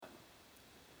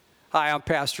Hi, I'm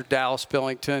Pastor Dallas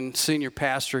Billington, Senior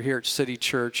Pastor here at City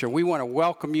Church, and we want to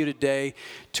welcome you today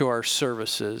to our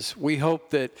services. We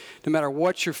hope that no matter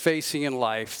what you're facing in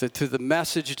life, that through the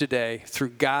message today,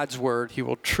 through God's Word, He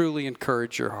will truly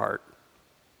encourage your heart.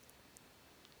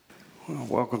 Well,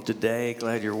 welcome today.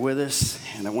 Glad you're with us.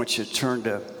 And I want you to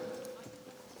turn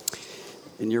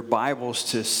in your Bibles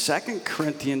to 2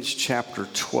 Corinthians chapter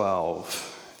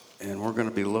 12. And we're going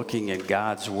to be looking at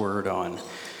God's Word on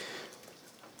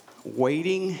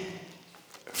waiting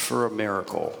for a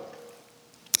miracle.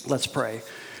 Let's pray.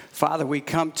 Father, we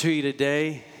come to you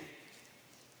today.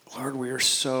 Lord, we are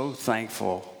so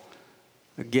thankful.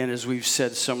 Again, as we've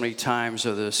said so many times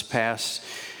over this past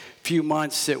few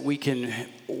months, that we can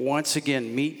once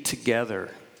again meet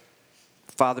together.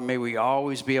 Father, may we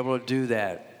always be able to do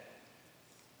that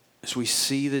as we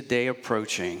see the day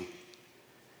approaching.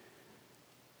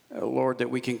 Lord, that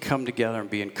we can come together and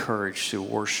be encouraged through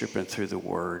worship and through the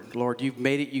Word. Lord, you've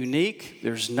made it unique.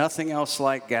 There's nothing else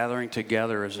like gathering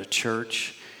together as a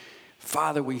church.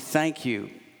 Father, we thank you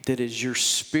that as your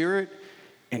Spirit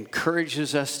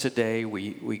encourages us today,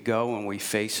 we go and we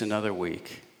face another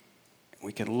week.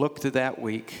 We can look to that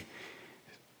week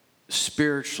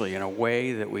spiritually in a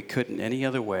way that we couldn't any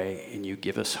other way, and you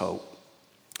give us hope.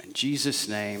 In Jesus'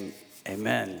 name,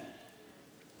 amen.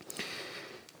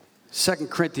 2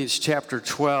 Corinthians chapter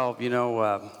 12,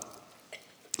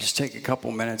 just take a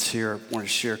couple minutes here. I want to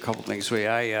share a couple things with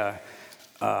you.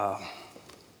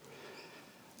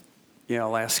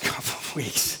 Last couple of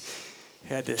weeks,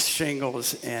 had this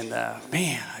shingles, and I've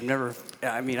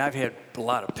had a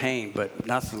lot of pain, but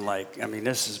nothing like,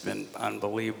 this has been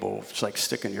unbelievable. It's like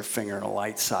sticking your finger in a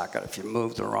light socket if you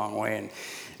move the wrong way, and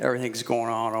everything's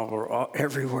going on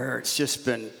everywhere. It's just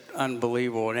been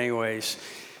unbelievable. And anyways,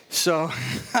 so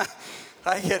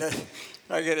I get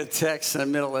a text in the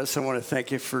middle of this. I want to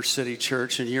thank you for City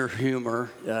Church and your humor.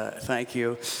 Thank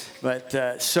you.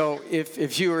 But so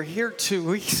if you were here 2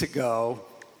 weeks ago,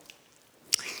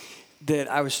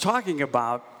 that I was talking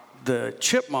about the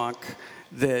chipmunk,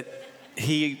 that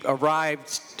he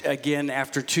arrived again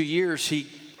after 2 years. He,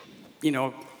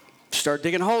 started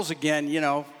digging holes again,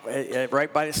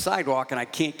 right by the sidewalk, and I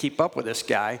can't keep up with this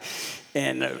guy.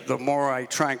 And the more I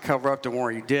try and cover up, the more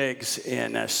he digs.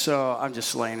 And so I'm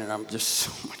just laying and I'm just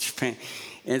so much pain.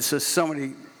 And so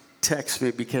somebody texts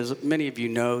me, because many of you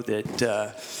know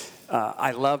that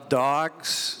I love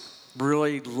dogs,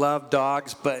 really love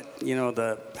dogs, but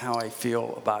how I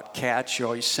feel about cats. You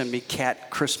always send me cat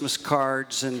Christmas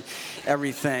cards and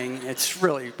everything. It's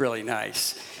really, really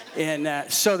nice.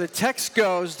 And so the text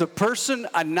goes, the person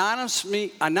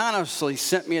anonymously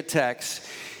sent me a text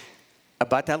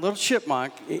about that little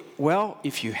chipmunk. Well,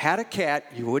 if you had a cat,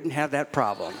 you wouldn't have that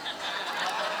problem.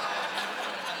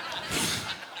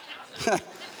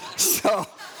 So,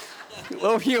 a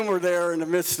little humor there in the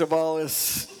midst of all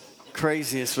this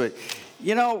craziness. But,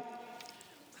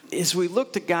 as we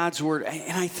look to God's Word,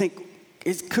 and I think,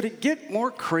 could it get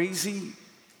more crazy,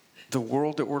 the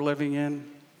world that we're living in?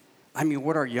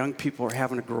 What our young people are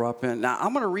having to grow up in. Now,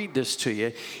 I'm going to read this to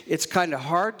you. It's kind of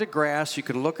hard to grasp. You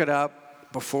can look it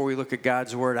up before we look at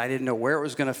God's Word. I didn't know where it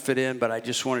was going to fit in, but I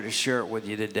just wanted to share it with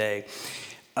you today.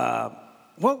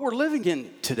 What we're living in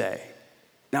today.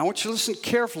 Now, I want you to listen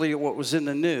carefully to what was in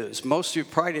the news. Most of you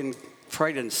probably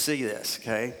didn't see this,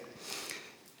 okay?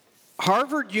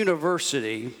 Harvard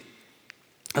University,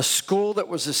 a school that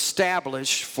was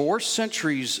established 4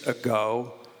 centuries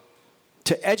ago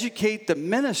to educate the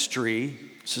ministry.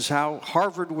 This is how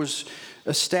Harvard was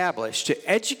established, to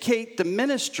educate the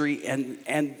ministry,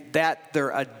 and that their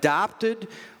adopted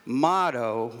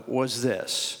motto was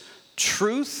this: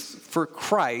 truth for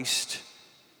Christ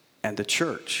and the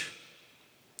church.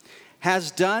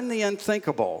 Has done the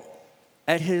unthinkable.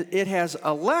 It has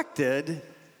elected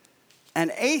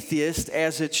an atheist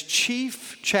as its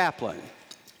chief chaplain.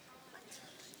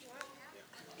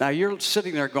 Now you're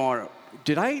sitting there going,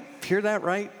 did I hear that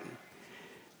right?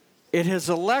 It has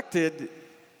elected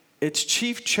its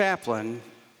chief chaplain,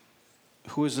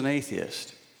 who is an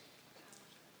atheist.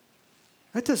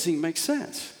 That doesn't even make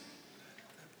sense.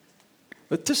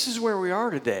 But this is where we are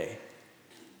today.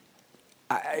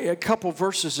 A couple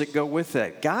verses that go with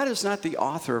that. God is not the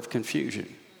author of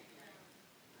confusion.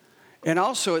 And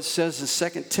also it says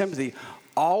in 2 Timothy,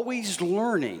 always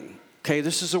learning. Okay,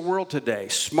 this is a world today,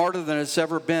 smarter than it's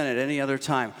ever been at any other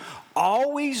time.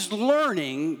 Always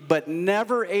learning, but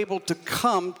never able to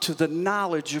come to the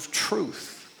knowledge of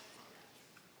truth.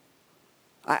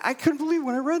 I couldn't believe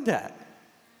when I read that.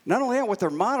 Not only that, what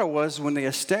their motto was when they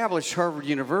established Harvard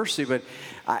University, but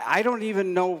I don't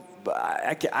even know,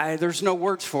 there's no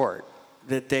words for it.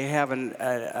 that they have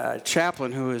a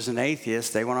chaplain who is an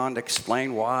atheist. They went on to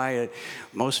explain why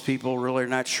most people really are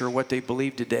not sure what they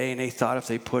believe today, and they thought if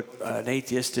they put an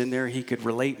atheist in there, he could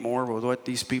relate more with what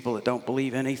these people that don't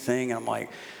believe anything. And I'm like,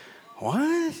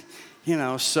 what? You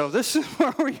know, so this is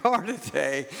where we are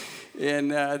today,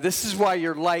 and this is why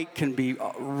your light can be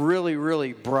really,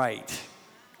 really bright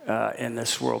in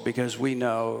this world, because we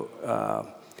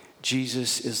know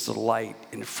Jesus is the light,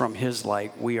 and from his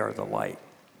light, we are the light.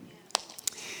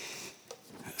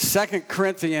 2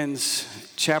 Corinthians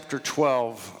chapter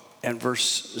 12 and verse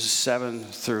 7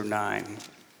 through 9.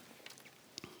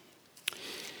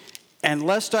 And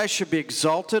lest I should be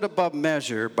exalted above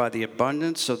measure by the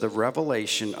abundance of the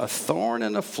revelation, a thorn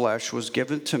in the flesh was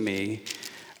given to me,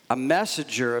 a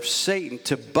messenger of Satan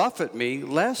to buffet me,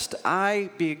 lest I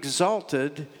be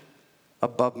exalted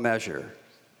above measure.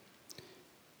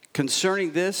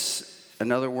 Concerning this,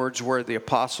 in other words, where the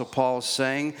Apostle Paul is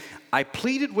saying, I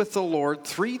pleaded with the Lord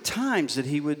 3 times that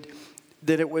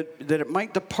it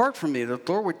might depart from me, that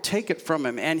the Lord would take it from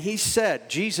him. And he said,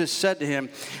 Jesus said to him,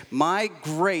 my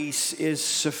grace is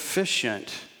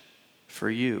sufficient for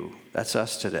you. That's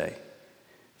us today.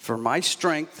 For my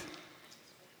strength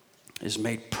is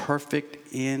made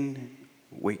perfect in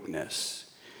weakness.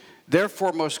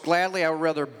 Therefore, most gladly, I would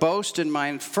rather boast in my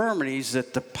infirmities,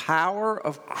 that the power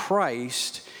of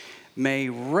Christ may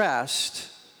rest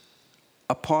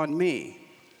upon me.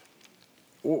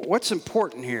 What's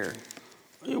important here?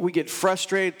 We get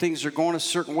frustrated, things are going a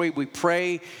certain way, we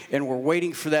pray, and we're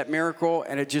waiting for that miracle,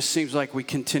 and it just seems like we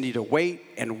continue to wait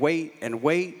and wait and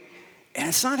wait, and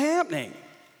it's not happening.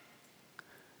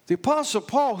 The Apostle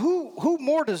Paul, who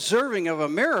more deserving of a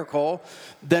miracle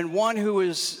than one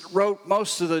who wrote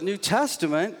most of the New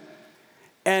Testament,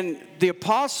 and the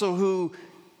apostle who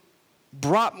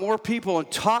brought more people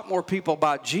and taught more people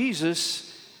about Jesus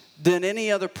than any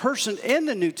other person in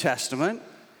the New Testament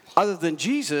other than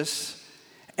Jesus.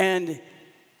 And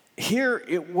here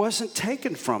it wasn't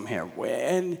taken from him.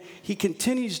 And he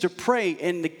continues to pray.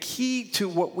 And the key to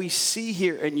what we see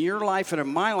here in your life and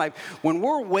in my life, when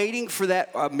we're waiting for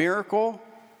that miracle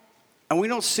and we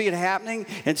don't see it happening,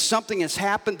 and something has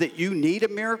happened that you need a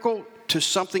miracle to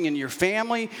something in your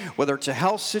family, whether it's a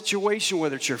health situation,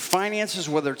 whether it's your finances,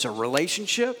 whether it's a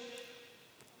relationship,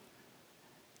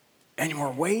 and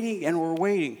we're waiting and we're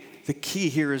waiting. The key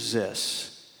here is this.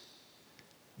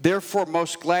 Therefore,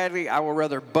 most gladly, I will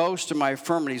rather boast in my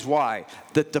infirmities. Why?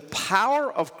 That the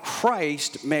power of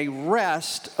Christ may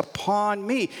rest upon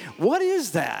me. What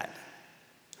is that?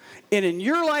 And in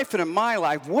your life and in my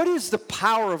life, what is the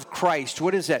power of Christ?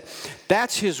 What is that?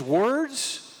 That's his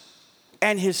words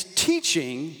and his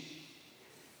teaching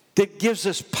that gives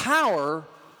us power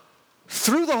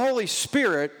through the Holy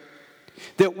Spirit,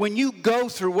 that when you go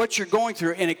through what you're going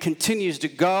through and it continues to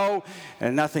go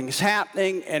and nothing's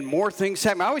happening and more things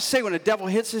happen. I always say when the devil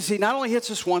hits us, he not only hits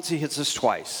us once, he hits us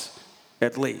twice,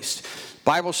 at least.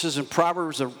 Bible says in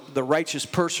Proverbs, the righteous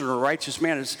person or righteous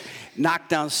man is knocked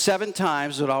down 7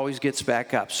 times, it always gets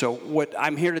back up. So what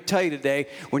I'm here to tell you today,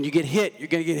 when you get hit, you're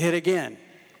going to get hit again.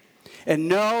 And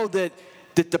know that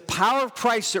the power of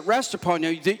Christ that rests upon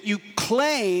you, that you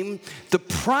claim the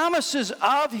promises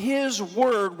of his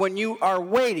word when you are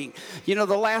waiting. You know,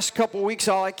 the last couple of weeks,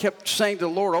 all I kept saying to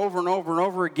the Lord over and over and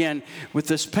over again with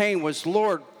this pain was,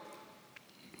 Lord,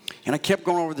 and I kept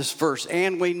going over this verse,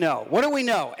 and we know. What do we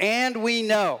know? And we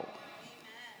know.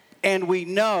 And we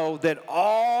know that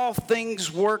all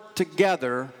things work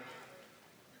together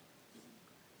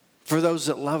for those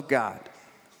that love God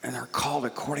and are called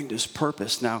according to his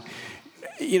purpose. Now,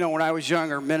 you know, when I was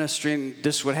younger ministering,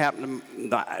 this would happen,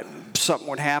 something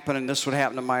would happen, and this would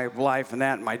happen to my life and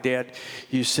that. And my dad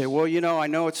used to say, well, you know, I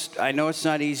know it's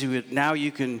not easy, but now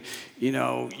you can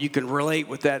relate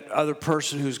with that other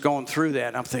person who's going through that.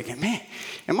 And I'm thinking, man,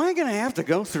 am I going to have to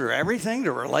go through everything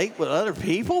to relate with other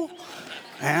people?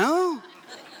 You know?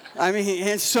 I mean,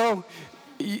 and so,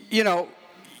 you know,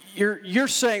 you're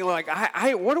saying, like,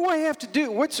 what do I have to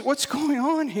do? What's going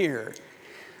on here?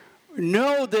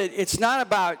 Know that it's not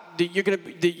about that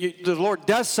the Lord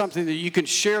does something that you can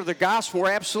share the gospel.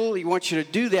 Absolutely, He wants you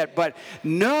to do that. But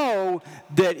know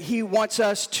that He wants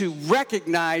us to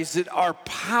recognize that our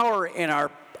power and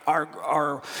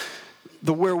our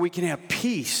where we can have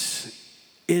peace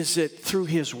is that through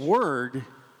His Word.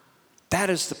 That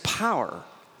is the power,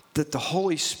 that the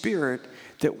Holy Spirit,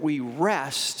 that we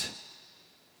rest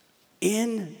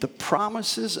in the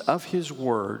promises of His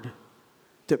Word.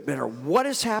 That no matter what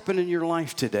has happened in your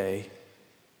life today,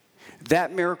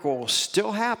 that miracle will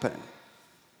still happen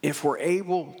if we're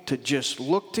able to just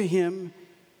look to Him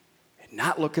and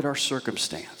not look at our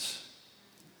circumstance.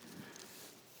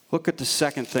 Look at the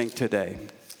second thing today.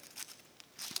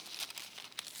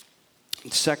 In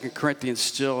 2 Corinthians,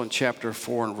 still in chapter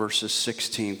 4 and verses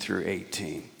 16 through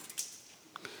 18.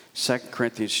 2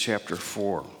 Corinthians chapter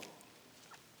 4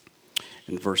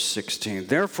 and verse 16.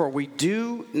 Therefore we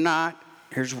do not,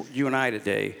 here's you and I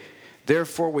today,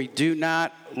 therefore we do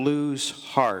not lose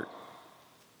heart.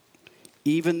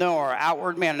 Even though our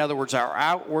outward man, in other words, our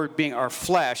outward being, our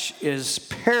flesh, is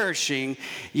perishing,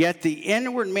 yet the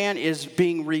inward man is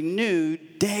being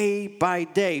renewed day by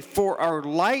day. For our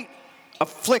light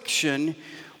affliction,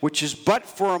 which is but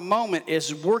for a moment,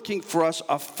 is working for us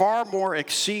a far more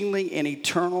exceedingly and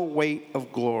eternal weight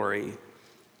of glory.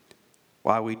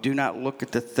 While we do not look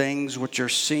at the things which are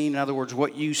seen, in other words,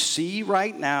 what you see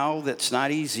right now that's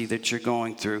not easy that you're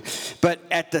going through, but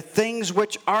at the things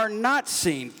which are not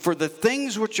seen. For the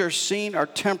things which are seen are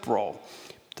temporal.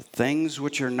 The things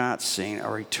which are not seen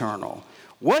are eternal.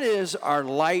 What is our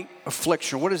light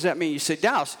affliction? What does that mean? You say,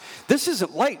 Dallas, this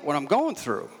isn't light what I'm going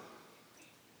through.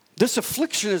 This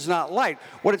affliction is not light.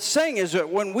 What it's saying is that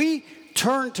when we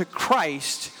turn to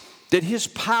Christ, that his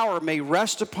power may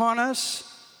rest upon us,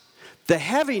 the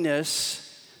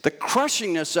heaviness, the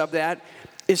crushingness of that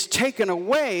is taken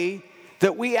away,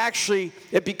 that we actually,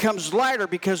 it becomes lighter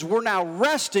because we're now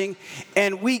resting,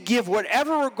 and we give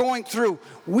whatever we're going through,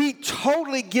 we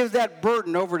totally give that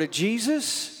burden over to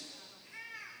Jesus.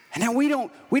 And then we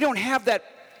don't have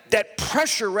that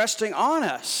pressure resting on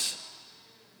us.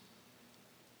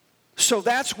 So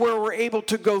that's where we're able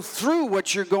to go through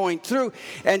what you're going through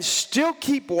and still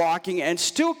keep walking and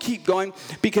still keep going,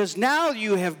 because now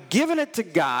you have given it to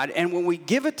God, and when we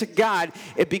give it to God,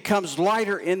 it becomes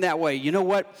lighter in that way. You know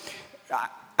what?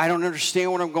 I don't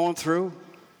understand what I'm going through.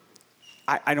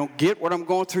 I don't get what I'm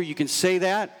going through. You can say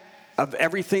that of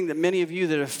everything that many of you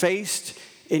that have faced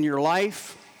in your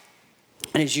life.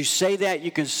 And as you say that,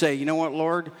 you can say, you know what,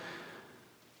 Lord?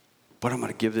 But I'm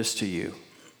going to give this to you.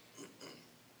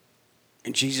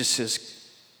 And Jesus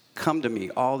says, come to me,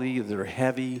 all of you that are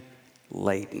heavy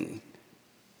laden,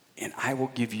 and I will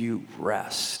give you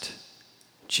rest.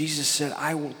 Jesus said,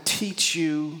 I will teach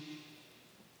you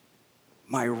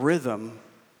my rhythm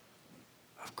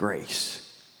of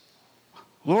grace.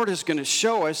 Lord is going to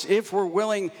show us if we're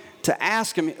willing to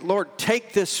ask him, Lord,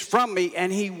 take this from me,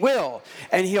 and he will.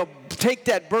 And he'll take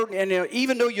that burden, and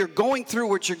even though you're going through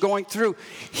what you're going through,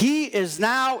 he is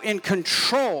now in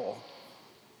control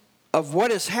of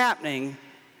what is happening,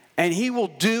 and he will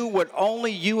do what only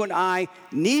you and I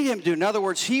need him to do. In other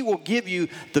words, he will give you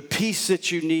the peace that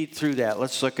you need through that.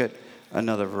 Let's look at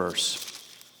another verse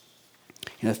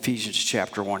in Ephesians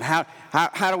chapter 1.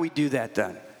 How do we do that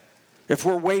then? If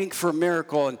we're waiting for a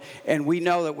miracle and we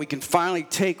know that we can finally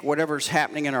take whatever's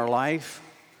happening in our life,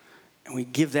 and we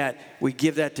give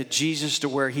that to Jesus, to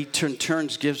where he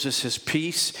turns, gives us his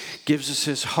peace, gives us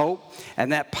his hope,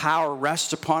 and that power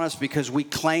rests upon us because we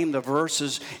claim the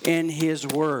verses in his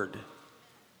word.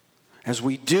 As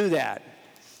we do that,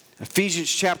 Ephesians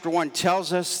chapter 1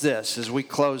 tells us this as we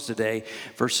close today,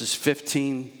 verses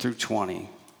 15 through 20.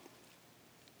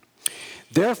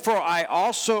 Therefore I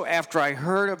also, after I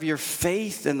heard of your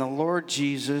faith in the Lord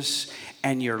Jesus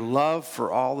and your love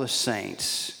for all the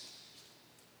saints,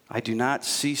 I do not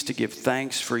cease to give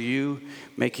thanks for you,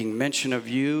 making mention of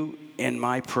you in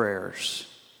my prayers,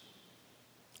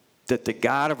 that the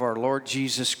God of our Lord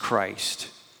Jesus Christ,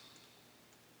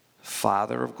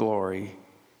 Father of glory,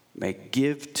 may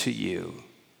give to you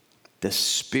the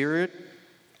spirit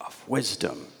of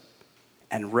wisdom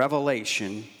and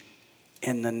revelation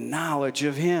in the knowledge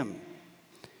of him.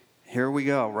 Here we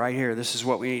go, right here. This is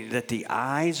what we need. That the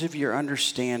eyes of your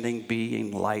understanding be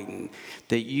enlightened,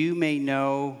 that you may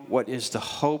know what is the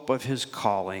hope of his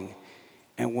calling,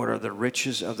 and what are the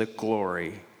riches of the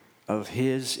glory of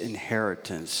his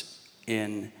inheritance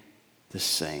in the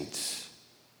saints.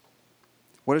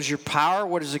 What is your power?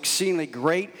 What is exceedingly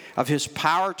great of his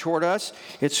power toward us?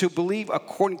 It's who believe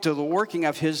according to the working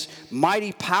of his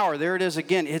mighty power. There it is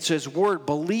again. It's his word.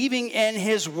 Believing in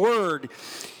his word,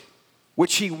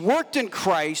 which he worked in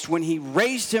Christ when he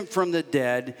raised him from the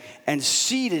dead and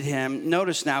seated him.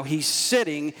 Notice now, he's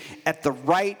sitting at the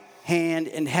right hand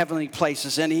in heavenly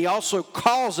places. And he also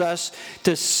calls us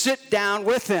to sit down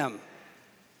with him.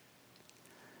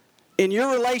 In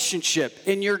your relationship,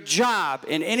 in your job,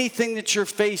 in anything that you're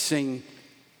facing,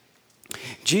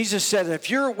 Jesus said, if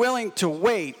you're willing to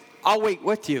wait, I'll wait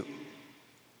with you.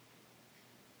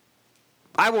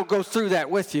 I will go through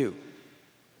that with you.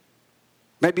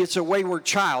 Maybe it's a wayward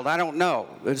child. I don't know.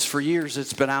 It's for years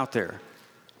it's been out there.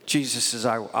 Jesus says,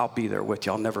 I'll be there with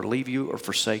you. I'll never leave you or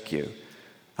forsake you.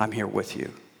 I'm here with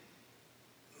you.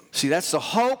 See, that's the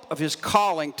hope of his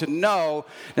calling, to know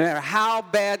no matter how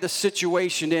bad the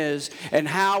situation is and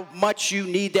how much you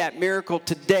need that miracle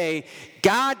today,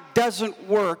 God doesn't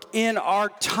work in our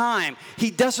time.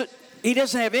 He doesn't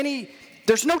have any,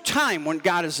 there's no time when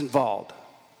God is involved.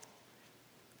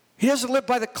 He doesn't live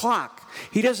by the clock.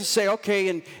 He doesn't say, okay,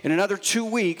 in another 2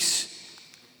 weeks,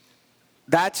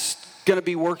 that's going to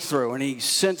be worked through. And he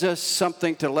sends us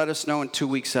something to let us know in 2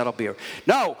 weeks that'll be over.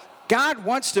 No. God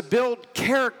wants to build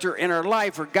character in our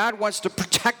life, or God wants to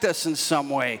protect us in some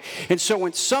way. And so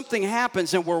when something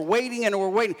happens and we're waiting,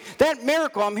 that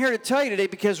miracle, I'm here to tell you today,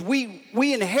 because we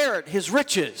inherit his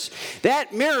riches.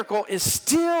 That miracle is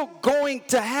still going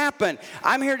to happen.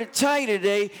 I'm here to tell you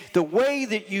today, the way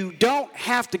that you don't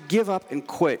have to give up and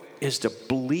quit is to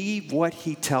believe what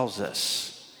he tells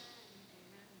us.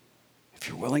 If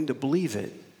you're willing to believe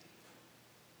it,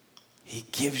 he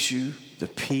gives you the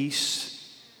peace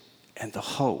and the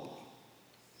hope.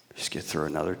 Just get through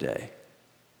another day,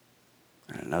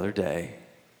 and another day,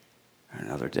 and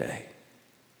another day.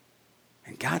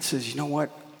 And God says, you know what?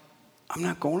 I'm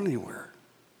not going anywhere.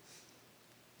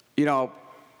 You know,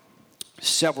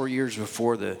 several years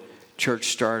before the church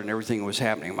started and everything was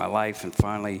happening in my life, and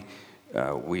finally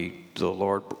the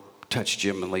Lord touched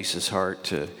Jim and Lisa's heart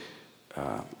to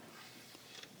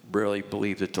really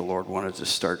believe that the Lord wanted to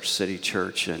start City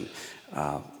Church, and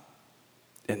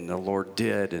the Lord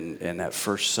did, and that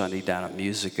first Sunday down at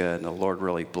Musica, and the Lord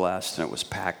really blessed, and it was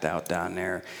packed out down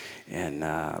there, and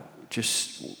I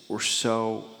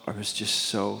was just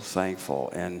so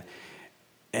thankful, and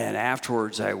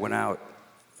afterwards I went out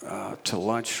to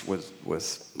lunch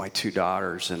with my two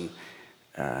daughters, and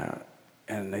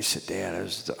they said, Dad, it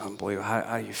was unbelievable.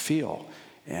 How do you feel?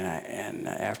 And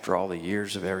after all the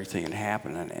years of everything that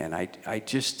happened, and I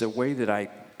just, the way that I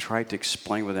tried to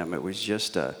explain with them, it was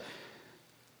just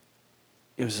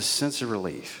it was a sense of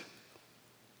relief.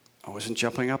 I wasn't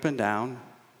jumping up and down.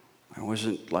 I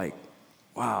wasn't like,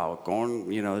 wow,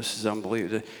 this is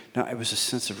unbelievable. No, it was a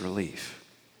sense of relief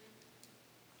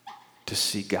to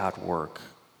see God work,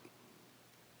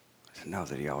 to know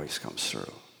that he always comes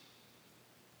through.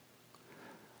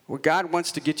 Well, God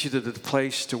wants to get you to the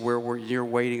place to where you're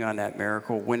waiting on that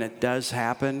miracle. When it does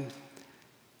happen,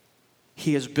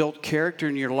 he has built character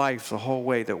in your life the whole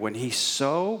way that when he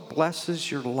so blesses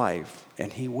your life,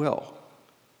 and he will,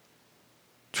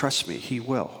 trust me, he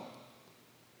will,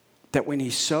 that when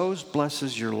he so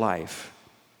blesses your life,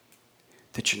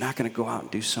 that you're not going to go out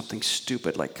and do something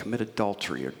stupid like commit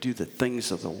adultery or do the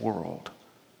things of the world,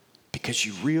 because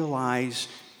you realize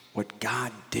what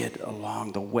God did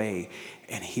along the way,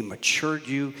 and he matured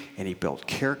you, and he built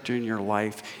character in your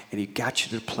life, and he got you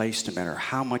to the place, no matter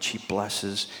how much he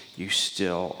blesses, you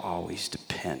still always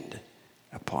depend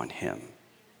upon him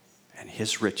and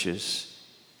his riches,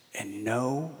 and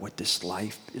know what this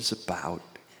life is about.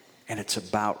 And it's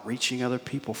about reaching other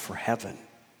people for heaven,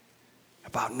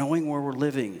 about knowing where we're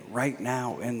living right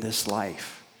now in this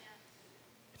life,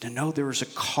 to know there is a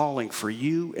calling for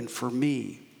you and for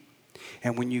me.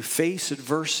 And when you face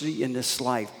adversity in this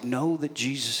life, know that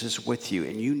Jesus is with you,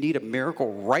 and you need a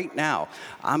miracle right now.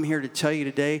 I'm here to tell you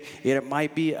today, it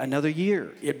might be another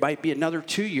year, it might be another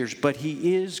 2 years, but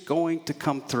he is going to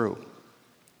come through.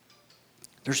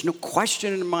 There's no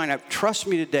question in my mind. Trust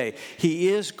me today, he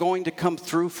is going to come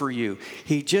through for you.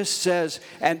 He just says,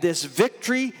 and this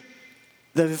victory,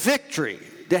 the victory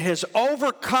that has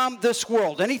overcome this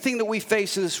world, anything that we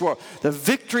face in this world, the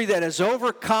victory that has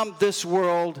overcome this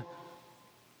world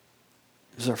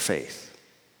is our faith.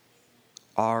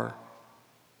 Our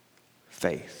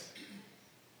faith.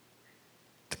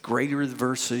 The greater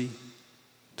adversity,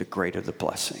 the greater the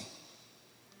blessing.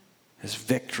 His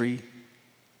victory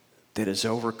that has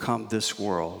overcome this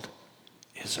world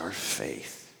is our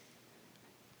faith.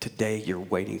 Today you're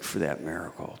waiting for that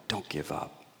miracle. Don't give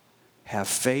up. Have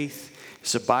faith.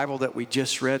 It's a Bible that we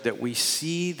just read, that we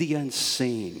see the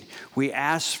unseen. We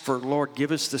ask for, Lord,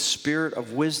 give us the spirit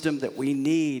of wisdom that we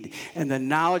need, and the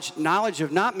knowledge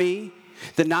of not me,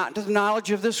 not the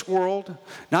knowledge of this world,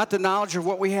 not the knowledge of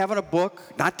what we have in a book,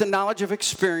 not the knowledge of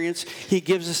experience. He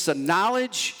gives us the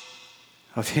knowledge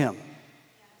of him.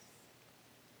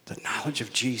 The knowledge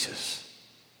of Jesus.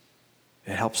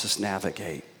 It helps us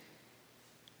navigate.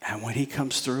 And when he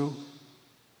comes through,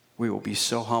 we will be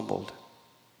so humbled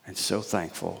and so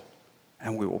thankful.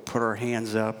 And we will put our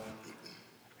hands up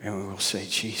and we will say,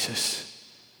 Jesus,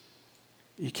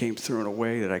 you came through in a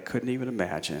way that I couldn't even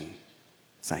imagine.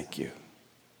 Thank you.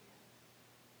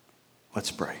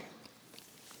 Let's pray.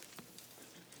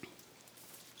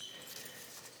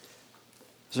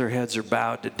 As our heads are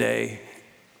bowed today,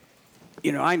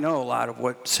 I know a lot of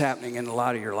what's happening in a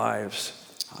lot of your lives.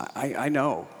 I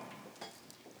know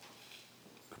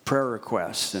prayer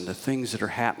requests and the things that are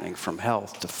happening, from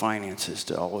health to finances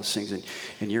to all those things,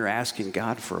 and you're asking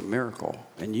God for a miracle,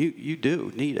 and you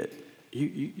do need it.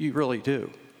 You really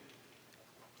do.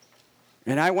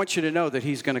 And I want you to know that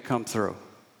he's going to come through.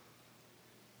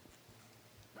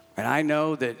 And I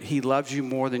know that he loves you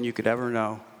more than you could ever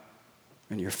know,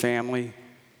 and your family,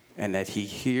 and that he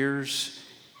hears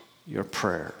your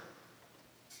prayer.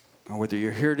 And whether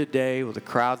you're here today with the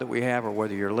crowd that we have, or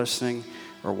whether you're listening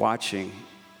or watching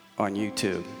on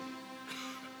YouTube,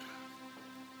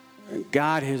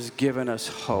 God has given us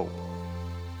hope.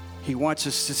 He wants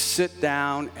us to sit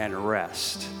down and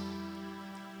rest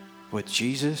with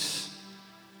Jesus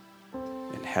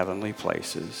in heavenly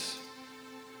places,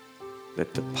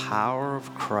 that the power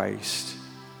of Christ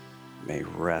may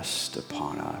rest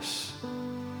upon us.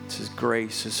 It's his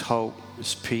grace, his hope,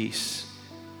 his peace.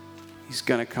 He's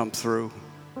going to come through.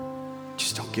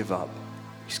 Just don't give up.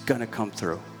 He's going to come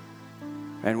through.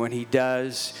 And when he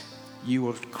does, you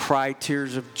will cry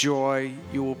tears of joy.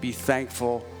 You will be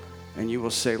thankful. And you will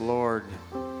say, Lord,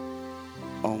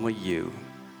 only you.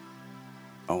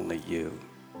 Only you.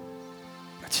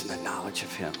 It's in the knowledge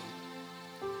of him.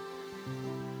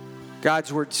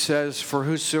 God's word says, for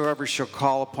whosoever shall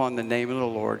call upon the name of the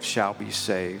Lord shall be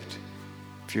saved.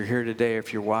 If you're here today,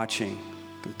 if you're watching,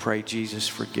 and pray, Jesus,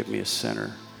 forgive me, a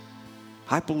sinner.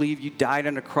 I believe you died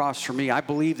on the cross for me. I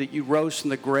believe that you rose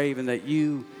from the grave and that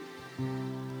you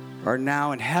are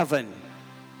now in heaven.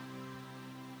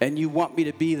 And you want me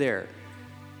to be there.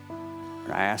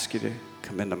 And I ask you to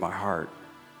come into my heart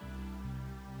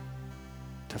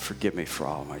to forgive me for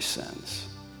all my sins.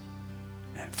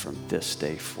 And from this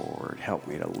day forward, help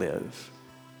me to live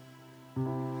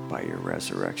by your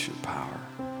resurrection power.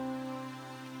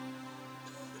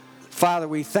 Father,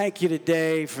 we thank you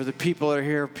today for the people that are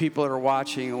here, people that are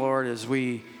watching, Lord, as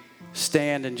we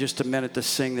stand in just a minute to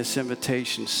sing this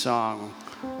invitation song.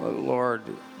 Lord,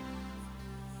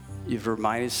 you've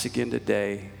reminded us again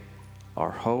today, our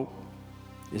hope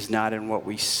is not in what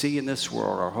we see in this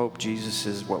world. Our hope, Jesus,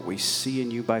 is what we see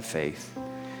in you by faith.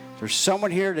 If there's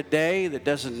someone here today that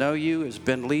doesn't know you, as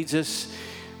Ben leads us,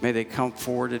 may they come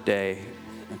forward today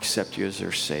and accept you as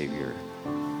their Savior.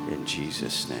 In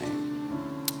Jesus' name.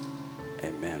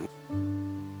 Amen.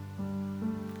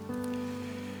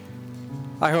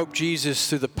 I hope Jesus,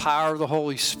 through the power of the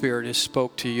Holy Spirit, has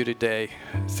spoke to you today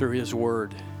through his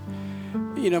word.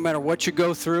 No matter what you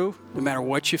go through, no matter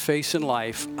what you face in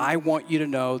life, I want you to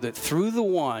know that through the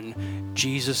one,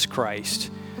 Jesus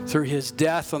Christ, through his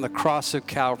death on the cross of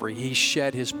Calvary, he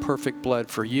shed his perfect blood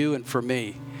for you and for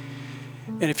me.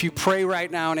 And if you pray right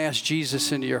now and ask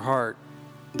Jesus into your heart,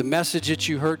 the message that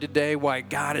you heard today, why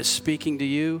God is speaking to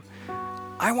you,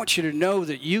 I want you to know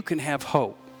that you can have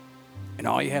hope. And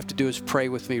all you have to do is pray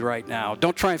with me right now.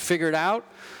 Don't try and figure it out.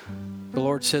 The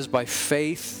Lord says by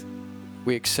faith,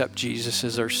 we accept Jesus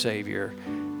as our Savior,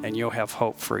 and you'll have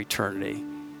hope for eternity.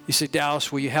 You say,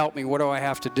 Dallas, will you help me? What do I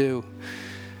have to do?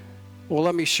 Well,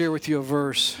 let me share with you a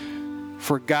verse.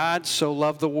 For God so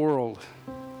loved the world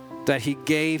that he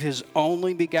gave his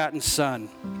only begotten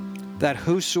Son, that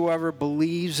whosoever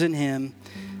believes in him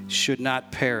should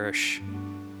not perish,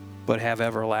 but have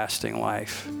everlasting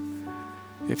life.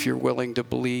 If you're willing to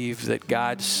believe that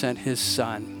God sent his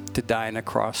Son to die on a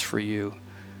cross for you,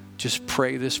 just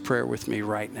pray this prayer with me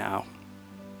right now.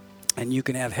 And you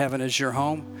can have heaven as your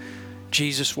home.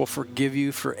 Jesus will forgive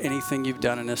you for anything you've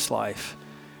done in this life.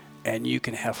 And you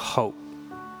can have hope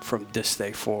from this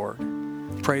day forward.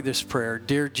 Pray this prayer.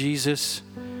 Dear Jesus,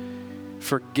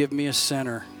 forgive me, a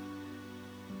sinner.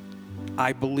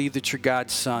 I believe that you're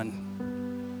God's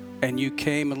Son. And you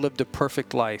came and lived a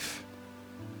perfect life.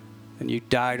 And you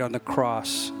died on the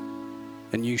cross.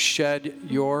 And you shed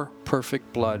your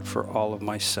perfect blood for all of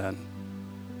my sin.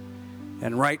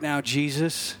 And right now,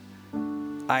 Jesus,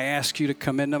 I ask you to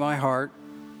come into my heart,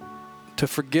 to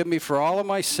forgive me for all of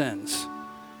my sins,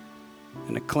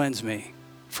 and to cleanse me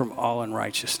from all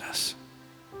unrighteousness.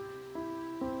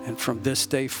 And from this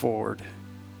day forward,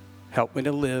 help me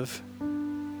to live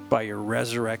by your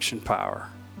resurrection power.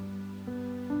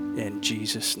 In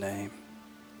Jesus' name.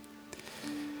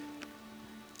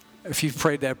 If you've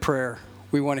prayed that prayer,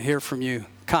 we want to hear from you.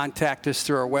 Contact us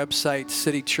through our website,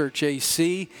 City Church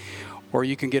AC, or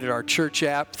you can get it our church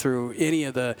app through any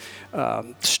of the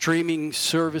streaming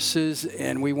services,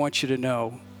 and we want you to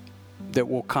know that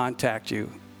we'll contact you.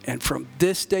 And from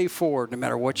this day forward, no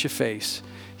matter what you face,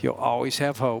 you'll always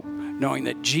have hope, knowing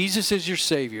that Jesus is your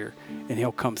Savior, and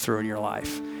he'll come through in your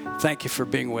life. Thank you for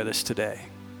being with us today.